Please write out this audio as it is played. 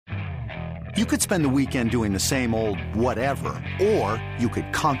You could spend the weekend doing the same old whatever, or you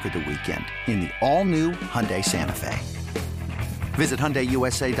could conquer the weekend in the all-new Hyundai Santa Fe. Visit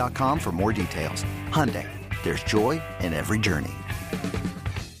HyundaiUSA.com for more details. Hyundai, there's joy in every journey.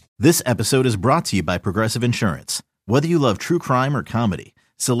 This episode is brought to you by Progressive Insurance. Whether you love true crime or comedy,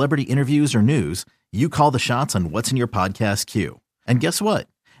 celebrity interviews or news, you call the shots on what's in your podcast queue. And guess what?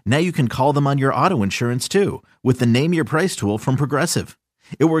 Now you can call them on your auto insurance too with the Name Your Price tool from Progressive.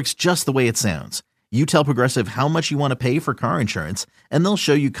 It works just the way it sounds. You tell Progressive how much you want to pay for car insurance, and they'll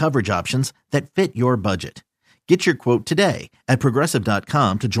show you coverage options that fit your budget. Get your quote today at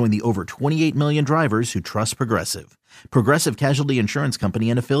Progressive.com to join the over 28 million drivers who trust Progressive. Progressive Casualty Insurance Company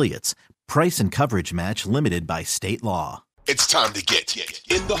and Affiliates. Price and coverage match limited by state law. It's time to get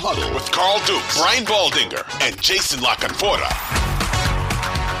in the huddle with Carl Dukes, Brian Baldinger, and Jason La Canfora.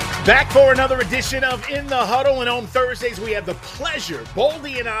 Back for another edition of In the Huddle, and on Thursdays we have the pleasure,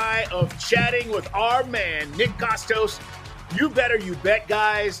 Baldy and I, of chatting with our man, Nick Kostos. You better, you bet,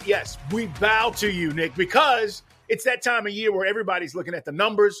 guys. Yes, we bow to you, Nick, because it's that time of year where everybody's looking at the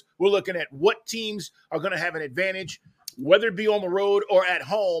numbers. We're looking at what teams are going to have an advantage, whether it be on the road or at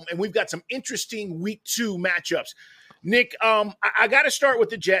home, and we've got some interesting Week 2 matchups. Nick, I got to start with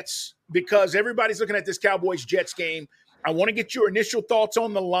the Jets because everybody's looking at this Cowboys-Jets game. I want to get your initial thoughts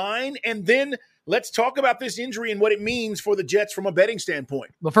on the line, and then let's talk about this injury and what it means for the Jets from a betting standpoint.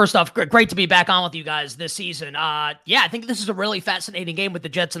 Well, first off, great to be back on with you guys this season. I think this is a really fascinating game with the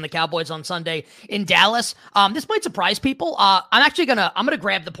Jets and the Cowboys on Sunday in Dallas. This might surprise people. I'm gonna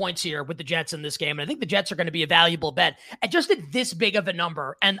grab the points here with the Jets in this game, and I think the Jets are going to be a valuable bet at just at this big of a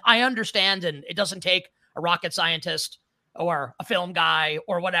number. And I understand, and it doesn't take a rocket scientist or a film guy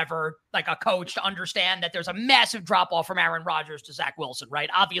or whatever, like a coach, to understand that there's a massive drop-off from Aaron Rodgers to Zach Wilson, right?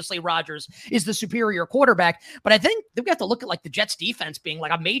 Obviously, Rodgers is the superior quarterback, but I think we have to look at like the Jets defense being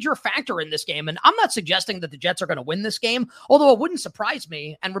like a major factor in this game. And I'm not suggesting that the Jets are going to win this game, although it wouldn't surprise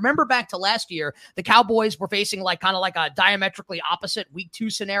me. And remember back to last year, the Cowboys were facing like kind of like a diametrically opposite Week 2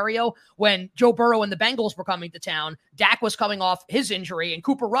 scenario when Joe Burrow and the Bengals were coming to town. Dak was coming off his injury, and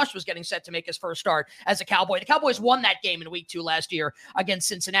Cooper Rush was getting set to make his first start as a Cowboy. The Cowboys won that game in Week 2 last year against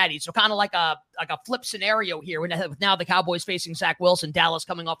Cincinnati. So kind of like a flip scenario here with now the Cowboys facing Zach Wilson, Dallas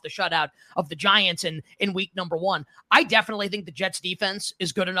coming off the shutout of the Giants in Week 1. I definitely think the Jets defense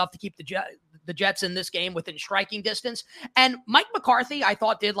is good enough to keep the Jets in this game within striking distance. And Mike McCarthy, I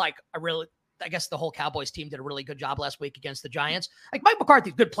thought, did like I guess the whole Cowboys team did a really good job last week against the Giants. Like Mike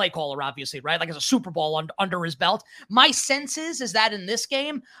McCarthy's a good play caller, obviously, right? Like has a Super Bowl under his belt. My sense is that in this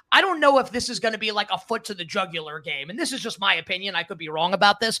game, I don't know if this is going to be like a foot to the jugular game. And this is just my opinion. I could be wrong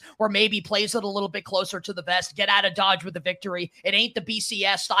about this, or maybe plays it a little bit closer to the vest, get out of Dodge with the victory. It ain't the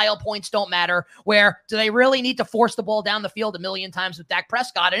BCS. Style points don't matter. Where do they really need to force the ball down the field a million times with Dak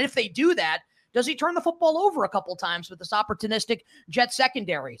Prescott? And if they do that, does he turn the football over a couple times with this opportunistic Jet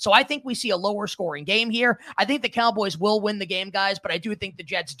secondary? So I think we see a lower scoring game here. I think the Cowboys will win the game, guys, but I do think the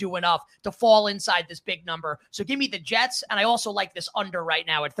Jets do enough to fall inside this big number. So give me the Jets, and I also like this under right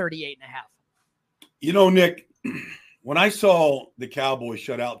now at 38.5. You know, Nick, when I saw the Cowboys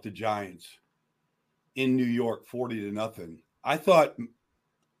shut out the Giants in New York 40-0, I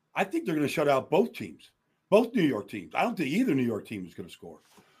think they're going to shut out both teams, both New York teams. I don't think either New York team is going to score.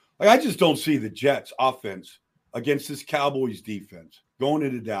 Like, I just don't see the Jets offense against this Cowboys defense going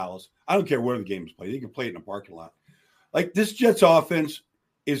into Dallas. I don't care where the game is played. They can play it in a parking lot. Like, this Jets offense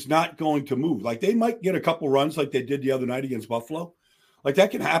is not going to move. Like, they might get a couple runs like they did the other night against Buffalo. Like, that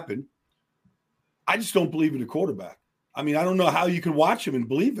can happen. I just don't believe in the quarterback. I mean, I don't know how you can watch him and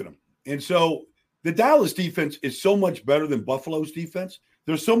believe in him. And so the Dallas defense is so much better than Buffalo's defense.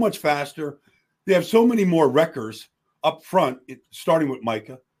 They're so much faster. They have so many more wreckers up front, starting with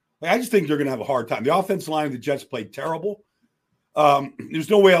Micah. I just think they're going to have a hard time. The offensive line of the Jets played terrible. There's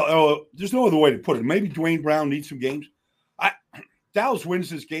no other way to put it. Maybe Dwayne Brown needs some games. Dallas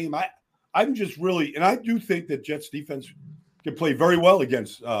wins this game. I'm just really, and I do think that Jets defense can play very well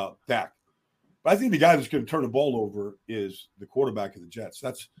against Dak. But I think the guy that's going to turn the ball over is the quarterback of the Jets.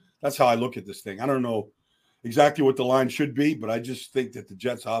 That's how I look at this thing. I don't know exactly what the line should be, but I just think that the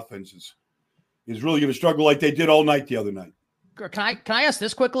Jets offense is really going to struggle like they did all night the other night. Can I ask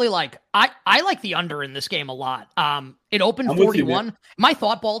this quickly? Like, I like the under in this game a lot. It opened 41. My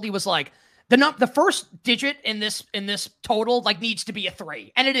thought, Baldy, was like the first digit in this total like needs to be a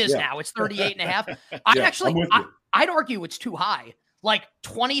 3, and it is now. It's 38.5. I'd argue it's too high. Like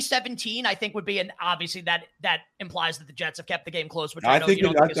 2017, I think would be obviously that implies that the Jets have kept the game close, which I know you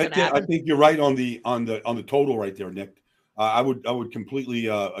don't think is going to happen. I think you're right on the total right there, Nick. I would completely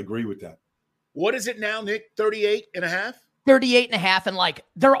agree with that. What is it now, Nick? 38.5? 38.5, and like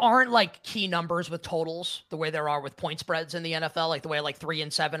there aren't like key numbers with totals the way there are with point spreads in the NFL, like the way like 3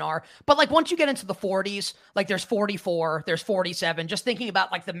 and 7 are. But like once you get into the 40s, like there's 44, there's 47, just thinking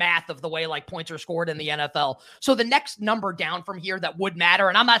about like the math of the way like points are scored in the NFL. So the next number down from here that would matter,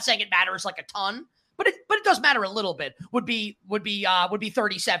 and I'm not saying it matters like a ton, but it does matter a little bit, would be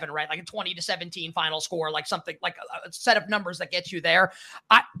 37, right? Like a 20-17 final score, like something like a set of numbers that gets you there.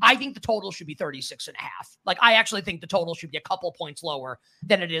 I think the total should be 36.5. Like I actually think the total should be a couple points lower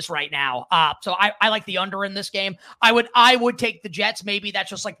than it is right now. So I like the under in this game. I would take the Jets. Maybe that's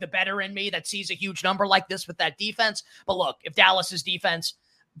just like the better in me that sees a huge number like this with that defense. But look, if Dallas's defense,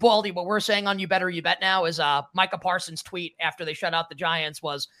 Baldy, what we're saying on You Better You Bet now is Micah Parsons' tweet after they shut out the Giants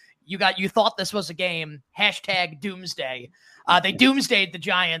was, you thought this was a game, #doomsday. They doomsdayed the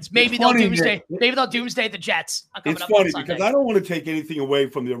Giants. Maybe they'll doomsday the Jets. It's funny because I don't want to take anything away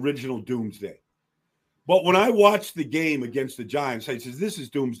from the original doomsday. But when I watched the game against the Giants, I said, this is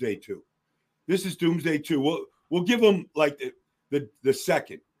doomsday 2. This is doomsday 2. We'll give them like the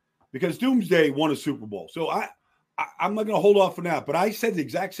second, because doomsday won a Super Bowl. So I'm not going to hold off on that. But I said the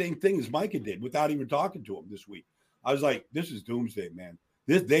exact same thing as Micah did without even talking to him this week. I was like, this is doomsday, man.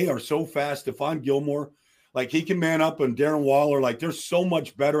 They are so fast. Stephon Gilmore, like he can man up, and Darren Waller, like they're so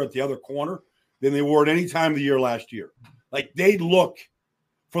much better at the other corner than they were at any time of the year last year. Like they look,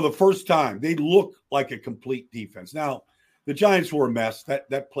 for the first time, they look like a complete defense. Now, the Giants were a mess.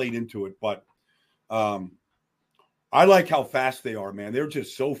 That played into it, but I like how fast they are, man. They're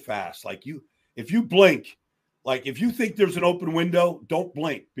just so fast. Like if you blink, like if you think there's an open window, don't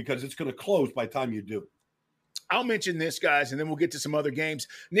blink because it's going to close by the time you do. I'll mention this, guys, and then we'll get to some other games.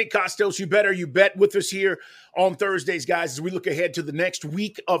 Nick Kostos, You Better You Bet with us here on Thursdays, guys, as we look ahead to the next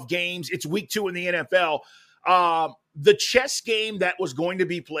week of games. It's week 2 in the NFL. The chess game that was going to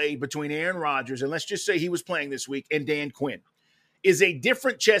be played between Aaron Rodgers, and let's just say he was playing this week, and Dan Quinn, is a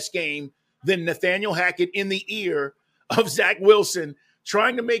different chess game than Nathaniel Hackett in the ear of Zach Wilson,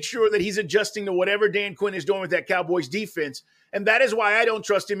 trying to make sure that he's adjusting to whatever Dan Quinn is doing with that Cowboys defense. And that is why I don't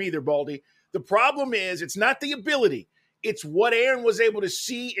trust him either, Baldy. The problem is it's not the ability. It's what Aaron was able to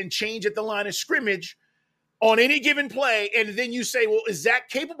see and change at the line of scrimmage on any given play. And then you say, well, is Zach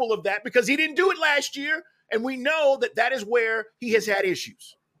capable of that? Because he didn't do it last year. And we know that is where he has had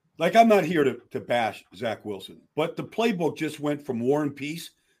issues. Like, I'm not here to bash Zach Wilson, but the playbook just went from War and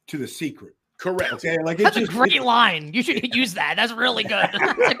Peace to The Secret. Correct. Okay, like that's a great line. You should use that. That's really good.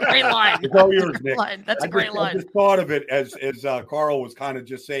 That's a great line. It's all yours, Nick. That's a great line. I just thought of it as Carl was kind of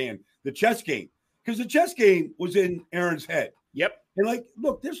just saying the chess game, because the chess game was in Aaron's head. Yep. And like,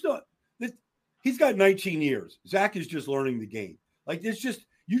 look, he's got 19 years. Zach is just learning the game. Like, you just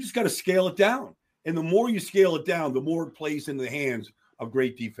got to scale it down. And the more you scale it down, the more it plays in the hands of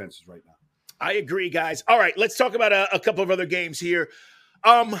great defenses right now. I agree, guys. All right, let's talk about a couple of other games here.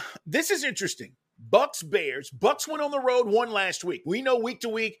 This is interesting. Bucks Bears. Bucks went on the road, won last week. We know week to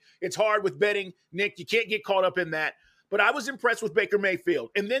week it's hard with betting. Nick, you can't get caught up in that. But I was impressed with Baker Mayfield.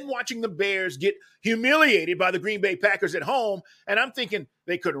 And then watching the Bears get humiliated by the Green Bay Packers at home, and I'm thinking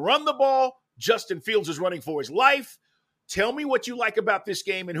they could run the ball. Justin Fields is running for his life. Tell me what you like about this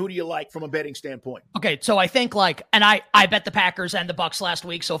game, and who do you like from a betting standpoint? Okay, so I think and I bet the Packers and the Bucks last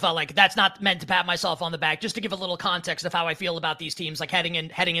week, so felt like that's not meant to pat myself on the back, just to give a little context of how I feel about these teams, like heading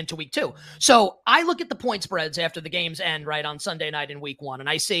into week 2. So I look at the point spreads after the games end, right, on Sunday night in week 1, and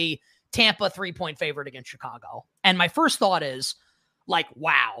I see Tampa 3-point favorite against Chicago. And my first thought is, like,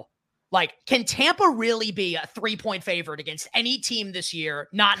 wow. Like, can Tampa really be a 3-point favorite against any team this year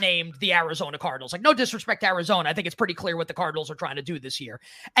not named the Arizona Cardinals? Like, no disrespect to Arizona. I think it's pretty clear what the Cardinals are trying to do this year.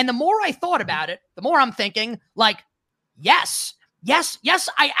 And the more I thought about it, the more I'm thinking, like, yes,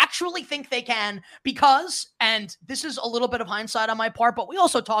 I actually think they can, because, and this is a little bit of hindsight on my part, but we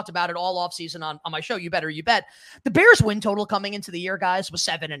also talked about it all offseason on my show, You Better You Bet. The Bears win total coming into the year, guys, was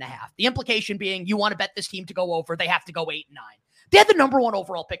 7.5. The implication being you want to bet this team to go over, they have to go 8-9. They had the number 1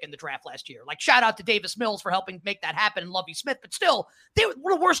 overall pick in the draft last year. Like, shout out to Davis Mills for helping make that happen and Lovie Smith, but still, they were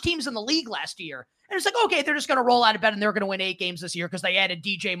one of the worst teams in the league last year. And it's like, okay, they're just going to roll out of bed and they're going to win 8 games this year because they added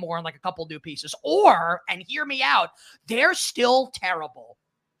DJ Moore and like a couple new pieces. Or, and hear me out, they're still terrible.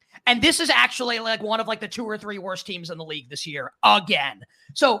 And this is actually like one of like the 2 or 3 worst teams in the league this year again.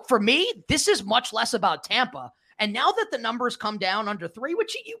 So for me, this is much less about Tampa. And now that the numbers come down under 3,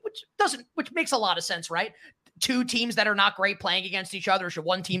 which makes a lot of sense, right? 2 teams that are not great playing against each other. Should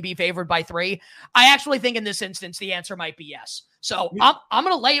one team be favored by 3? I actually think in this instance, the answer might be yes. So I'm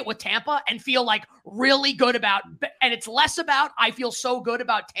going to lay it with Tampa and feel like really good about, and it's less about, I feel so good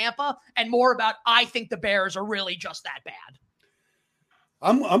about Tampa and more about, I think the Bears are really just that bad.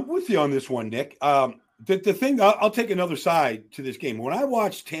 I'm with you on this one, Nick. the thing, I'll take another side to this game. When I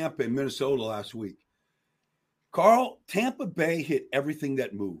watched Tampa and Minnesota last week, Carl, Tampa Bay hit everything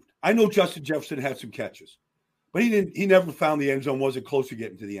that moved. I know Justin Jefferson had some catches, but he never found the end zone, wasn't close to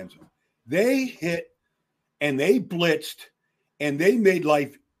getting to the end zone. They hit and they blitzed and they made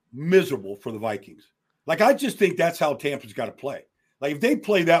life miserable for the Vikings. Like, I just think that's how Tampa's got to play. Like, if they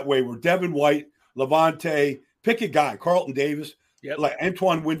play that way, where Devin White, Levante, pick a guy, Carlton Davis, like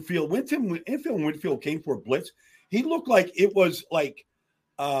Antoine Winfield. Winfield came for a blitz. He looked like it was like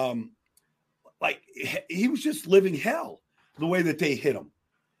he was just living hell the way that they hit him.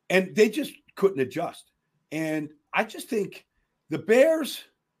 And they just couldn't adjust. And I just think the Bears,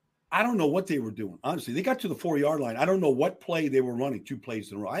 I don't know what they were doing. Honestly, they got to the 4-yard line. I don't know what play they were running 2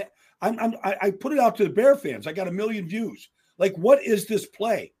 plays in a row. I put it out to the Bear fans. I got 1 million views. Like, what is this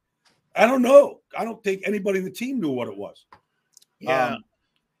play? I don't know. I don't think anybody in the team knew what it was. Yeah.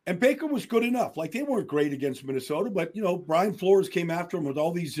 And Baker was good enough. Like, they weren't great against Minnesota, but, Brian Flores came after him with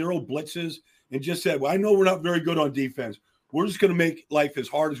all these 0 blitzes and just said, well, I know we're not very good on defense. We're just going to make life as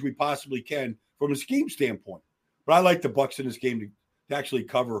hard as we possibly can from a scheme standpoint. But I like the Bucs in this game to actually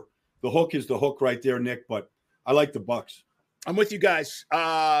cover. The hook is the hook right there, Nick, but I like the Bucs. I'm with you guys.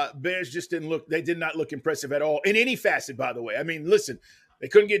 Bears just they did not look impressive at all in any facet, by the way. I mean, listen, they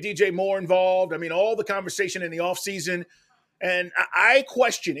couldn't get DJ Moore involved. I mean, all the conversation in the offseason. And I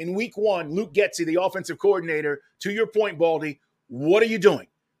question in week 1, Luke Getsy, the offensive coordinator, to your point, Baldy, what are you doing?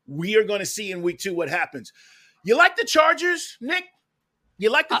 We are going to see in week 2 what happens. You like the Chargers, Nick?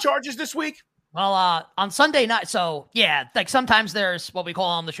 You like the Chargers this week? Well, on Sunday night, so yeah, like sometimes there's what we call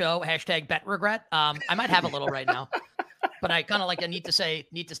on the show, #bet regret. I might have a little right now, but I kind of I need to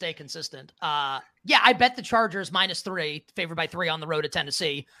stay consistent. Yeah, I bet the Chargers -3, favored by 3 on the road at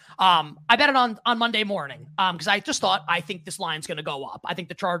Tennessee. I bet it on Monday morning because I think this line's going to go up. I think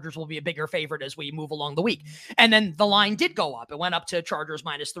the Chargers will be a bigger favorite as we move along the week. And then the line did go up. It went up to Chargers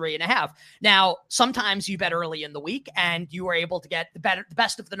 -3.5. Now, sometimes you bet early in the week and you are able to get the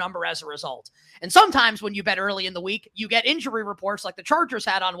best of the number as a result. And sometimes when you bet early in the week, you get injury reports like the Chargers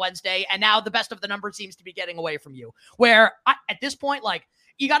had on Wednesday, and now the best of the number seems to be getting away from you. Where at this point,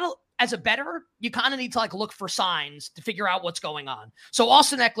 you got to, as a bettor, you kind of need to look for signs to figure out what's going on. So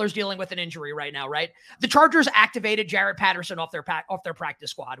Austin Eckler's dealing with an injury right now, right? The Chargers activated Jarrett Patterson off their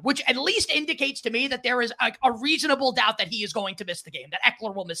practice squad, which at least indicates to me that there is a reasonable doubt that he is going to miss the game, that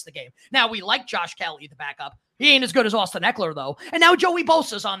Eckler will miss the game. Now, we like Josh Kelly, the backup. He ain't as good as Austin Eckler, though. And now Joey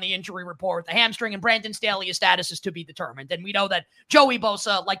Bosa's on the injury report. The hamstring and Brandon Staley's status is to be determined. And we know that Joey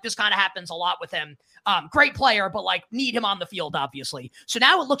Bosa, this kind of happens a lot with him. Great player, but need him on the field, obviously. So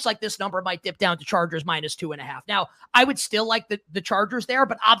now it looks like this number might dip down to Chargers -2.5. Now, I would still like the Chargers there,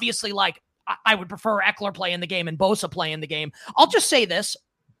 but obviously, I would prefer Eckler playing the game and Bosa playing the game. I'll just say this.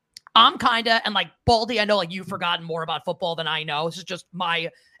 I'm kind of, and Baldy, I know you've forgotten more about football than I know. This is just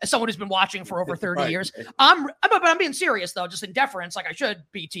as someone who's been watching for over 30 years. But I'm being serious though, just in deference, I should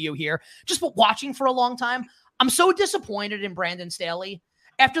be to you here. Just watching for a long time. I'm so disappointed in Brandon Staley.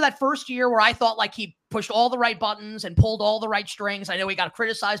 After that first year where I thought he pushed all the right buttons and pulled all the right strings. I know he got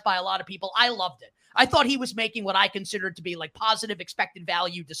criticized by a lot of people. I loved it. I thought he was making what I considered to be positive expected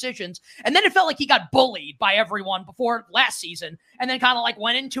value decisions. And then it felt like he got bullied by everyone before last season and then kind of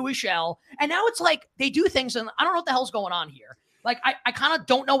went into his shell. And now it's they do things and I don't know what the hell's going on here. I kind of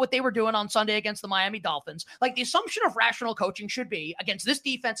don't know what they were doing on Sunday against the Miami Dolphins. The assumption of rational coaching should be against this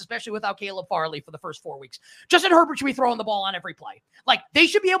defense, especially without Caleb Farley for the first 4 weeks. Justin Herbert should be throwing the ball on every play. They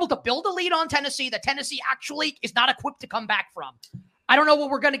should be able to build a lead on Tennessee that Tennessee actually is not equipped to come back from. I don't know what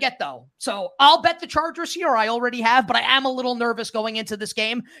we're going to get, though. So I'll bet the Chargers here. I already have, but I am a little nervous going into this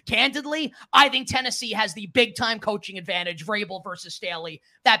game. Candidly, I think Tennessee has the big-time coaching advantage, Vrabel versus Staley.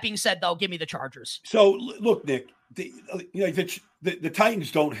 That being said, though, give me the Chargers. So, look, Nick, the Titans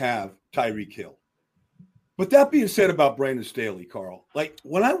don't have Tyreek Hill. But that being said about Brandon Staley, Carl,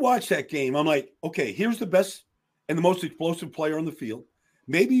 when I watched that game, I'm okay, here's the best and the most explosive player on the field.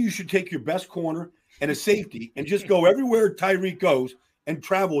 Maybe you should take your best corner and a safety and just go everywhere Tyreek goes and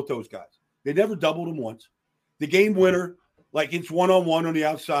travel with those guys. They never doubled him once. The game winner, it's one-on-one on the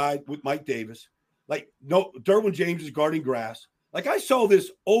outside with Mike Davis. No, Derwin James is guarding grass. I saw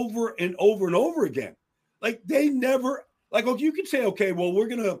this over and over and over again. They never, you can say, okay, well, we're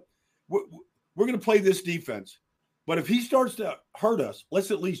gonna play this defense, but if he starts to hurt us,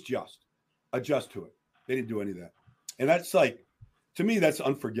 let's at least adjust to it. They didn't do any of that, and that's to me, that's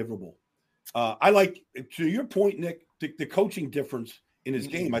unforgivable. To your point, Nick, the coaching difference in his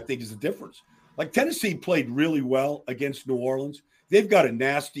game, I think, is the difference. Tennessee played really well against New Orleans. They've got a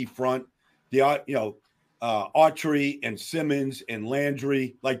nasty front. Autry and Simmons and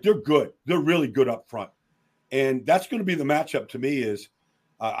Landry. Like, they're good. They're really good up front. And that's going to be the matchup to me is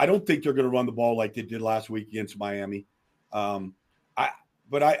I don't think they're going to run the ball like they did last week against Miami.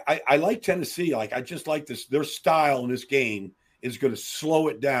 But I like Tennessee. Like, I just like this. Their style in this game is going to slow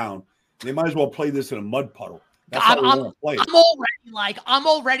it down. They might as well play this in a mud puddle. That's how we want to play it. I'm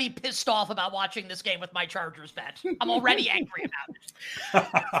already pissed off about watching this game with my Chargers bet. I'm already angry about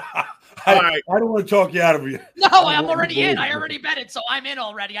it. I don't want to talk you out of it. No, I'm already in. I already bet it, so I'm in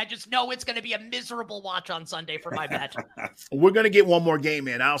already. I just know it's going to be a miserable watch on Sunday for my bet. We're going to get one more game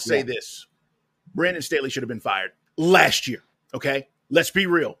in. I'll say this. Brandon Staley should have been fired last year, okay? Let's be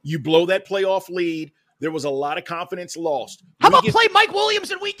real. You blow that playoff lead. There was a lot of confidence lost. How about play Mike Williams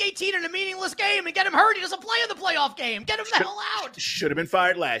in Week 18 in a meaningless game and get him hurt? He doesn't play in the playoff game. Get him the hell out. Should have been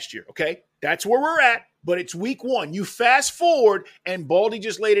fired last year, okay? That's where we're at, but it's week 1. You fast forward, and Baldy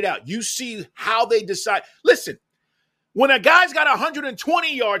just laid it out. You see how they decide. Listen, when a guy's got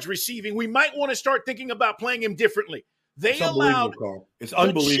 120 yards receiving, we might want to start thinking about playing him differently. They allowed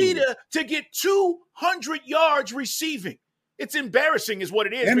the Cheetah to get 200 yards receiving. It's embarrassing is what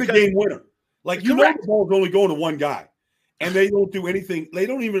it is. And the game winner. Like, you know the ball's only going to one guy, and they don't do anything. They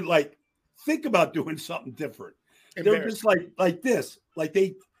don't even, think about doing something different. They're just like this. Like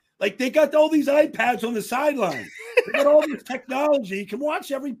they got all these iPads on the sideline. They got all this technology. You can watch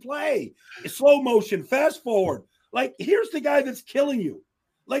every play. It's slow motion, fast forward. Like, here's the guy that's killing you.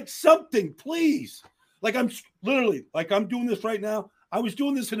 Like, something, please. Like, I'm doing this right now. I was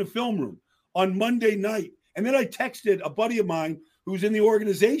doing this in a film room on Monday night, and then I texted a buddy of mine who's in the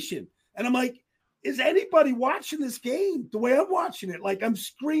organization. And I'm like, is anybody watching this game the way I'm watching it? Like, I'm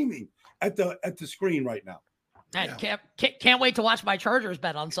screaming at the screen right now. Can't wait to watch my Chargers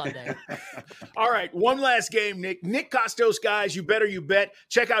bet on Sunday. All right, one last game, Nick. Nick Kostos, guys, you better you bet.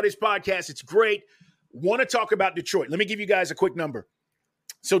 Check out his podcast. It's great. Want to talk about Detroit. Let me give you guys a quick number.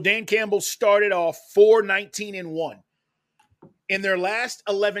 So Dan Campbell started off 4-19-1. In their last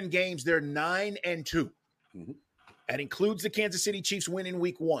 11 games, they're 9-2. Mm-hmm. That includes the Kansas City Chiefs win in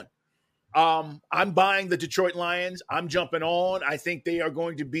week 1. I'm buying the Detroit Lions. I'm jumping on. I think they are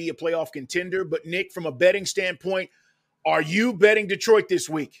going to be a playoff contender. But, Nick, from a betting standpoint, are you betting Detroit this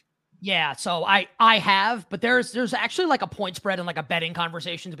week? Yeah, so I have, but there's actually like a point spread and like a betting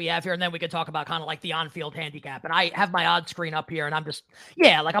conversation to be have here, and then we could talk about kind of like the on-field handicap. And I have my odds screen up here, and I'm just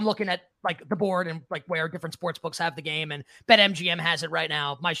I'm looking at like the board and like where different sports books have the game, and BetMGM has it right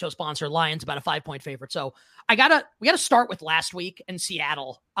now. My show sponsor, Lions, about a 5-point favorite. So we gotta start with last week in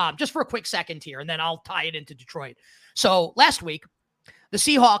Seattle, just for a quick second here, and then I'll tie it into Detroit. So last week, the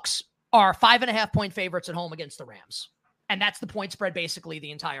Seahawks are 5.5-point favorites at home against the Rams. And that's the point spread basically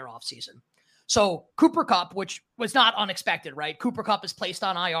the entire offseason. So Cooper Kupp, which was not unexpected, right? Cooper Kupp is placed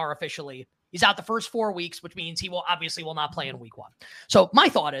on IR officially. He's out the first 4 weeks, which means he will not play in week 1. So my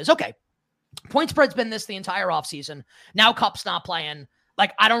thought is, okay, point spread's been this the entire offseason. Now Kupp's not playing.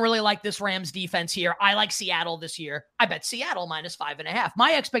 Like, I don't really like this Rams defense here. I like Seattle this year. I bet Seattle minus 5.5.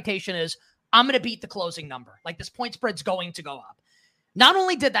 My expectation is I'm going to beat the closing number. Like, this point spread's going to go up. Not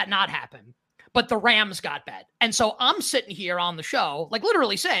only did that not happen, but the Rams got bet. And so I'm sitting here on the show, like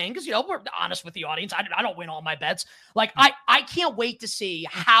literally saying, because, we're honest with the audience. I don't win all my bets. Like, I can't wait to see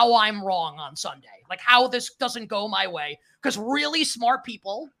how I'm wrong on Sunday, like how this doesn't go my way, because really smart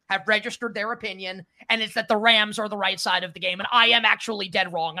people have registered their opinion, and it's that the Rams are the right side of the game. And I am actually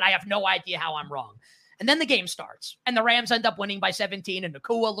dead wrong, and I have no idea how I'm wrong. And then the game starts, and the Rams end up winning by 17, and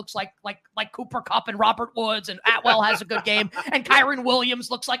Nakua looks like Cooper Kupp and Robert Woods, and Atwell has a good game, and Kyron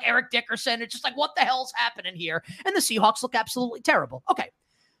Williams looks like Eric Dickerson. It's just like, what the hell's happening here? And the Seahawks look absolutely terrible. Okay,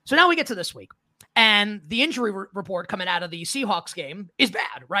 so now we get to this week, and the injury report coming out of the Seahawks game is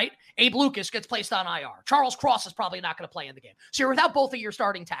bad, right? Abe Lucas gets placed on IR. Charles Cross is probably not going to play in the game. So you're without both of your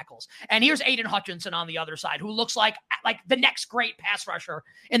starting tackles. And here's Aiden Hutchinson on the other side, who looks like the next great pass rusher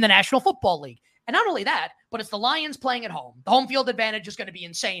in the National Football League. And not only that, but it's the Lions playing at home. The home field advantage is going to be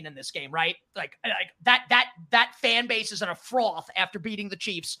insane in this game, right? Like that fan base is in a froth after beating the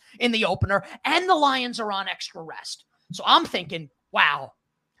Chiefs in the opener, and the Lions are on extra rest. So I'm thinking, wow,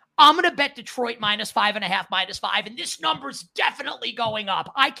 I'm going to bet Detroit minus 5.5, minus 5, and this number's definitely going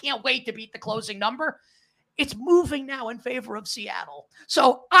up. I can't wait to beat the closing number. It's moving now in favor of Seattle.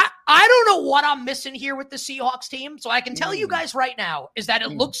 So I don't know what I'm missing here with the Seahawks team. So I can tell you guys right now is that it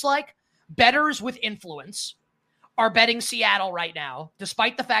looks like bettors with influence are betting Seattle right now,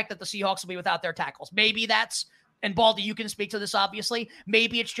 despite the fact that the Seahawks will be without their tackles. Maybe that's and Baldy, you can speak to this, obviously.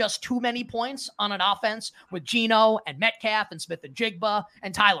 Maybe it's just too many points on an offense with Geno and Metcalf and Smith and Jigba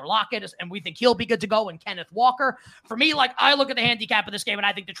and Tyler Lockett, and we think he'll be good to go, and Kenneth Walker. For me, like, I look at the handicap of this game, and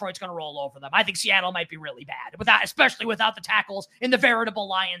I think Detroit's going to roll over them. I think Seattle might be really bad, especially without the tackles in the veritable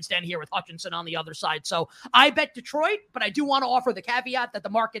lion's den here with Hutchinson on the other side. So I bet Detroit, but I do want to offer the caveat that the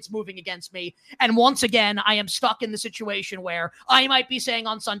market's moving against me. And once again, I am stuck in the situation where I might be saying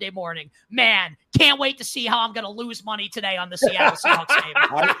on Sunday morning, man, can't wait to see how I'm going to lose money today on the Seattle Seahawks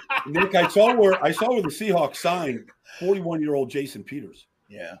game. Nick, I saw where the Seahawks signed 41-year-old Jason Peters.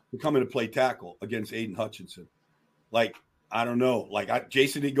 Yeah, to come in to play tackle against Aiden Hutchinson. Like, I don't know. Like,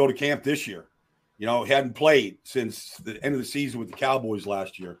 Jason didn't go to camp this year. You know, hadn't played since the end of the season with the Cowboys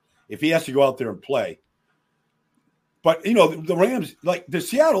last year. If he has to go out there and play. But, you know, the Rams, like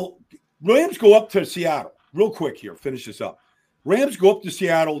Rams go up to Seattle. Real quick here, finish this up. Rams go up to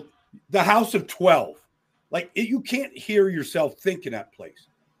Seattle, the house of 12. Like, you can't hear yourself think in that place.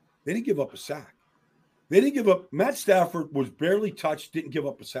 They didn't give up a sack. They didn't give up. Matt Stafford was barely touched, didn't give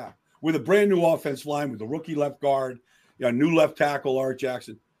up a sack. With a brand new offense line, with a rookie left guard, new left tackle, Art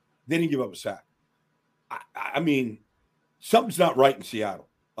Jackson, they didn't give up a sack. I mean, something's not right in Seattle.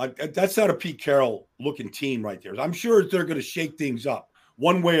 That's not a Pete Carroll-looking team right there. I'm sure they're going to shake things up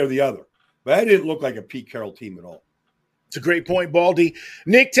one way or the other. But that didn't look like a Pete Carroll team at all. It's a great point, Baldy.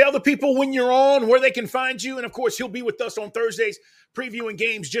 Nick, tell the people when you're on, where they can find you. And, of course, he'll be with us on Thursdays previewing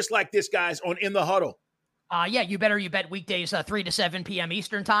games just like this, guys, on In the Huddle. Yeah, You Better You Bet weekdays 3 to 7 p.m.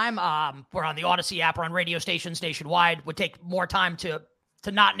 Eastern time. We're on the Odyssey app. We're on radio stations nationwide. Would take more time to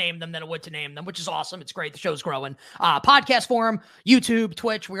not name them than it would to name them, which is awesome. It's great. The show's growing. Podcast forum, YouTube,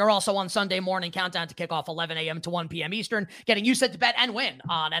 Twitch. We are also on Sunday morning countdown to kickoff 11 a.m. to 1 p.m. Eastern, getting you set to bet and win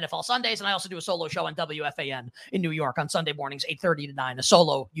on NFL Sundays. And I also do a solo show on WFAN in New York on Sunday mornings, 8:30 to 9. A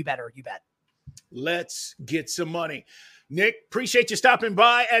solo You Better You Bet. Let's get some money. Nick, appreciate you stopping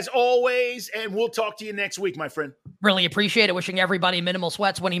by as always, and we'll talk to you next week, my friend. Really appreciate it. Wishing everybody minimal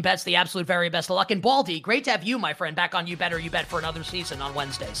sweats, winning bets, the absolute very best of luck. And Baldy, great to have you, my friend, back on You Better You Bet for another season on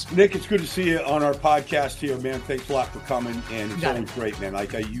Wednesdays. Nick, it's good to see you on our podcast here, man. Thanks a lot for coming, and it's always great, man.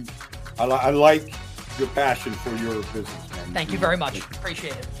 I like your passion for your business, man. Thank you very much.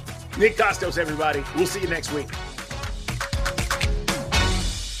 Appreciate it. Nick Kostos, everybody. We'll see you next week.